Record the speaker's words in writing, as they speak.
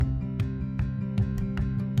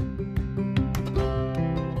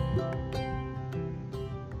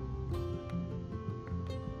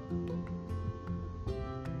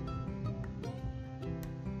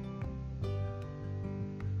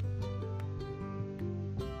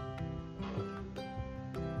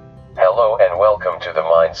Hello and welcome to the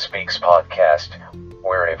Mind Speaks podcast,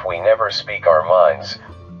 where if we never speak our minds,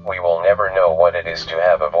 we will never know what it is to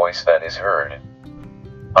have a voice that is heard.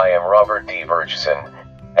 I am Robert D. Birchson,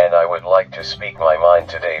 and I would like to speak my mind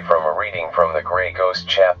today from a reading from the Grey Ghost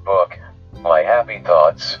chapbook, My Happy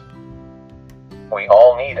Thoughts. We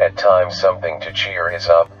all need at times something to cheer us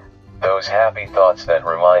up, those happy thoughts that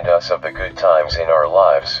remind us of the good times in our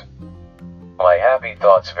lives. My happy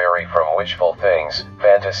thoughts vary from wishful things,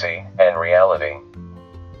 fantasy, and reality.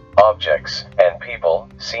 Objects, and people,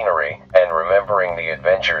 scenery, and remembering the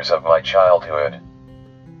adventures of my childhood.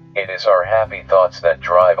 It is our happy thoughts that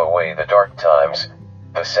drive away the dark times,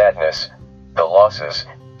 the sadness, the losses,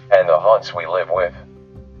 and the haunts we live with.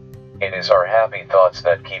 It is our happy thoughts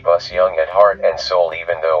that keep us young at heart and soul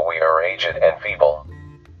even though we are aged and feeble.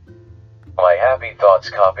 My Happy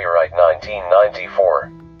Thoughts, copyright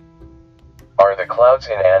 1994. Are the clouds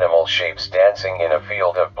in animal shapes dancing in a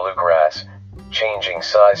field of blue grass, changing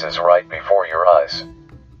sizes right before your eyes?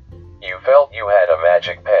 You felt you had a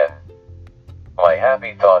magic pen. My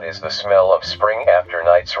happy thought is the smell of spring after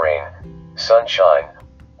night's rain, sunshine,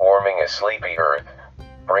 warming a sleepy earth,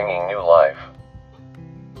 bringing new life.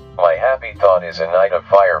 My happy thought is a night of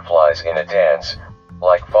fireflies in a dance,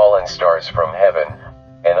 like fallen stars from heaven,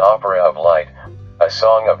 an opera of light, a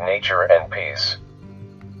song of nature and peace.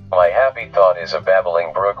 My happy thought is a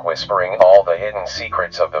babbling brook whispering all the hidden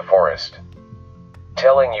secrets of the forest,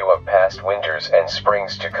 telling you of past winters and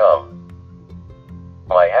springs to come.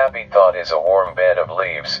 My happy thought is a warm bed of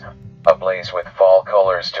leaves, ablaze with fall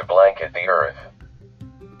colors to blanket the earth.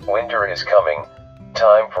 Winter is coming,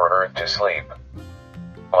 time for earth to sleep.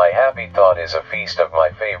 My happy thought is a feast of my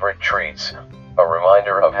favorite treats, a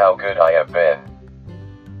reminder of how good I have been.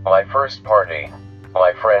 My first party,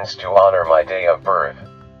 my friends to honor my day of birth.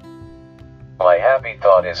 My happy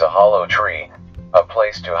thought is a hollow tree, a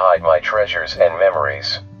place to hide my treasures and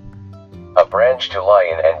memories. A branch to lie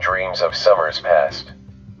in and dreams of summers past.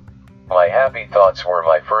 My happy thoughts were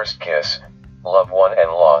my first kiss, love won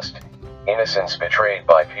and lost, innocence betrayed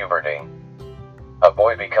by puberty. A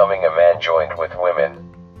boy becoming a man joined with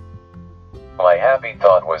women. My happy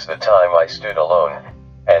thought was the time I stood alone,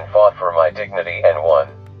 and fought for my dignity and won.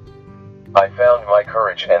 I found my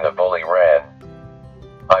courage and the bully ran.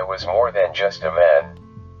 I was more than just a man.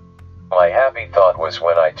 My happy thought was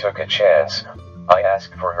when I took a chance, I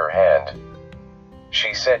asked for her hand.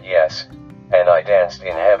 She said yes, and I danced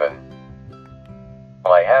in heaven.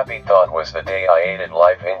 My happy thought was the day I aided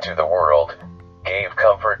life into the world, gave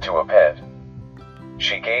comfort to a pet.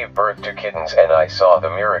 She gave birth to kittens and I saw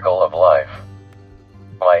the miracle of life.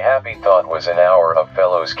 My happy thought was an hour of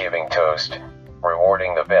fellows giving toast,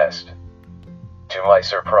 rewarding the best. To my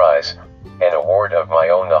surprise, an award of my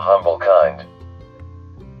own, the humble kind.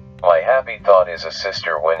 My happy thought is a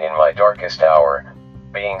sister when in my darkest hour,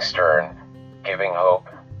 being stern, giving hope,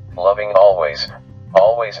 loving always,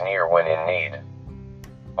 always near when in need.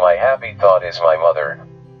 My happy thought is my mother,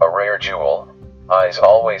 a rare jewel, eyes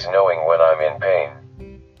always knowing when I'm in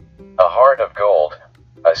pain. A heart of gold,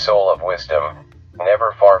 a soul of wisdom,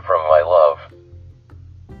 never far from my love.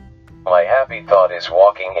 My happy thought is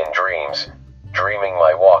walking in dreams, dreaming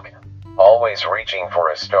my walk, always reaching for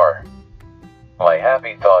a star. My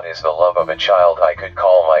happy thought is the love of a child I could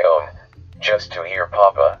call my own, just to hear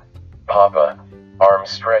Papa, Papa, arms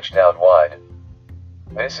stretched out wide.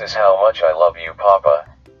 This is how much I love you, Papa,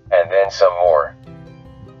 and then some more.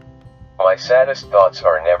 My saddest thoughts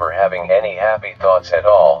are never having any happy thoughts at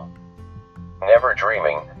all. Never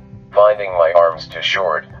dreaming, finding my arms too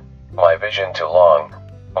short, my vision too long,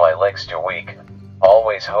 my legs too weak,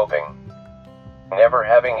 always hoping. Never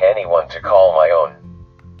having anyone to call my own.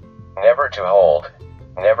 Never to hold,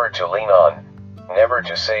 never to lean on, never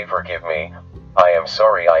to say forgive me, I am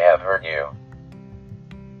sorry I have hurt you.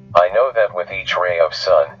 I know that with each ray of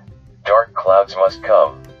sun, dark clouds must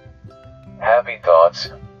come. Happy thoughts,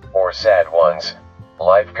 or sad ones,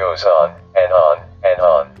 life goes on, and on, and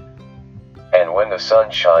on. And when the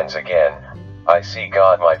sun shines again, I see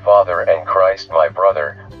God my Father and Christ my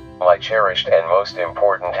brother, my cherished and most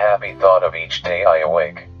important happy thought of each day I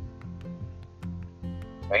awake.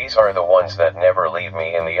 These are the ones that never leave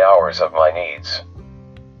me in the hours of my needs.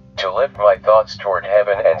 To lift my thoughts toward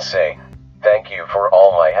heaven and say, thank you for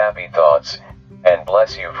all my happy thoughts, and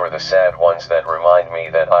bless you for the sad ones that remind me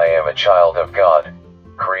that I am a child of God,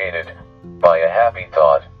 created by a happy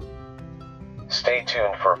thought. Stay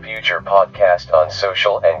tuned for future podcasts on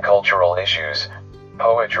social and cultural issues,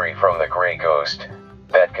 poetry from the Grey Ghost,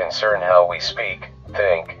 that concern how we speak,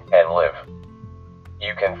 think, and live.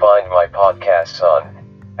 You can find my podcasts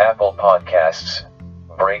on Apple Podcasts,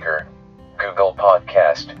 Breaker, Google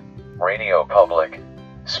Podcast, Radio Public,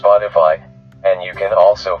 Spotify, and you can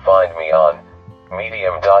also find me on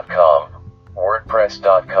medium.com,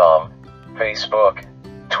 wordpress.com, Facebook,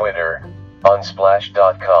 Twitter,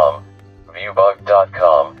 unsplash.com,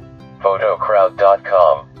 viewbug.com,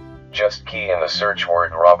 photocrowd.com. Just key in the search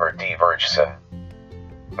word Robert D. Virgson.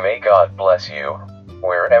 May God bless you,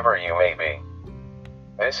 wherever you may be.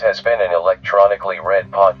 This has been an electronically read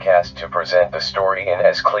podcast to present the story in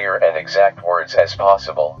as clear and exact words as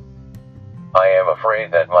possible. I am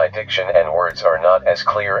afraid that my diction and words are not as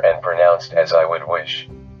clear and pronounced as I would wish.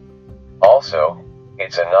 Also,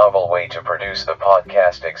 it's a novel way to produce the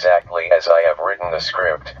podcast exactly as I have written the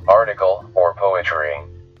script, article, or poetry.